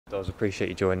Doz, appreciate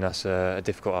you joining us. A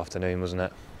difficult afternoon, wasn't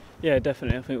it? Yeah,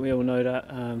 definitely. I think we all know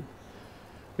that.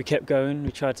 We kept going.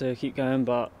 We tried to keep going,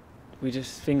 but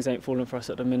things ain't falling for us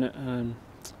at the minute.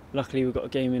 Luckily, we've got a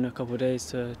game in a couple of days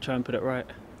to try and put it right.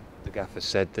 The gaffer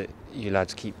said that you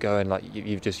lads keep going. Like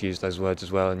you've just used those words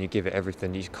as well, and you give it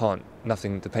everything. You can't.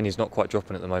 Nothing. The penny's not quite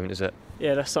dropping at the moment, is it?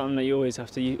 Yeah, that's something that you always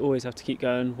have to keep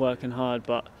going, working hard,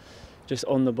 but just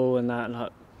on the ball and that,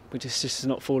 like just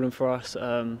not falling for us.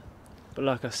 But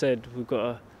like I said, we've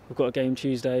got a game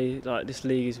Tuesday. Like this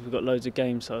league, we've got loads of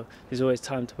games, so there's always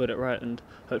time to put it right, and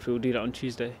hopefully we'll do that on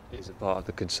Tuesday. Is a part of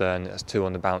the concern. That's 2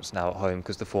 on the bounce now at home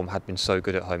because the form had been so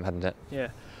good at home, hadn't it? Yeah.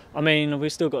 I mean,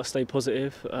 we've still got to stay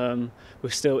positive. We're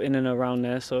still in and around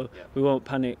there, so we won't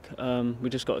panic. We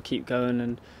just got to keep going,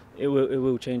 and it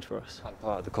will change for us. And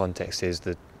part of the context is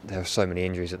that there are so many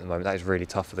injuries at the moment. That is really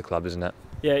tough for the club, isn't it?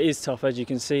 Yeah, it is tough, as you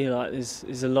can see. Like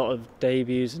there's a lot of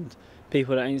debuts and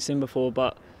people that ain't seen before,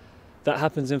 but that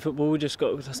happens in football.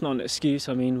 That's not an excuse.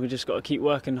 I mean, we just got to keep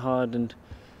working hard, and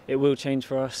it will change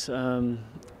for us.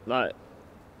 Like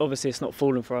obviously, it's not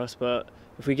falling for us, but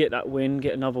if we get that win,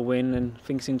 get another win, then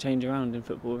things can change around in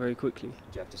football very quickly. Do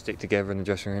you have to stick together in the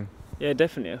dressing room? Yeah,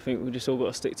 definitely. I think we just all got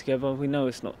to stick together. We know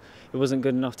it wasn't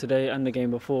good enough today and the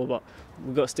game before, but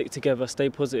we've got to stick together, stay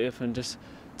positive, and just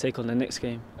take on the next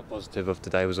game. A positive of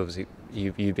today was obviously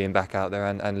you being back out there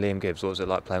and Liam Gibbs. What was it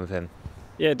like playing with him?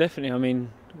 Yeah, definitely. I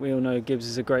mean, we all know Gibbs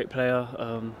is a great player.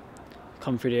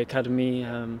 Come through the academy.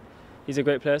 He's a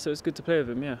great player, so it's good to play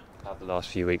with him. Yeah. How have the last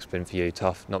few weeks been for you?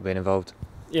 Tough not being involved?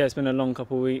 Yeah, it's been a long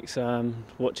couple of weeks.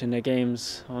 Watching their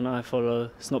games on iFollow,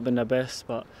 it's not been their best,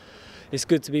 but it's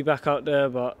good to be back out there.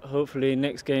 But hopefully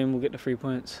next game we'll get the 3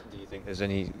 points. Do you think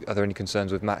are there any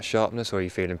concerns with Matt's sharpness, or are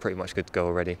you feeling pretty much good to go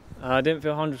already? I didn't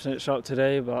feel 100% sharp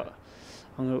today, but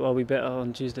I'll be better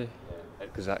on Tuesday.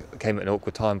 Because that came at an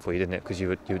awkward time for you, didn't it? Because you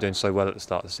were doing so well at the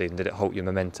start of the season. Did it halt your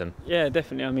momentum? Yeah,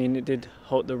 definitely. I mean, it did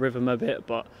halt the rhythm a bit,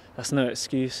 but that's no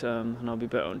excuse, and I'll be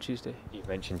better on Tuesday. You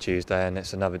mentioned Tuesday, and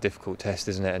it's another difficult test,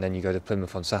 isn't it? And then you go to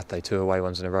Plymouth on Saturday, 2 away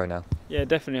ones in a row now. Yeah,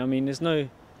 definitely. I mean, there's no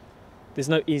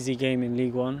easy game in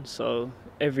League One, so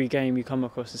every game you come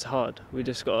across is hard. We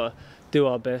just got to do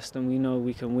our best, and we know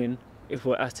we can win if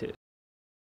we're at it.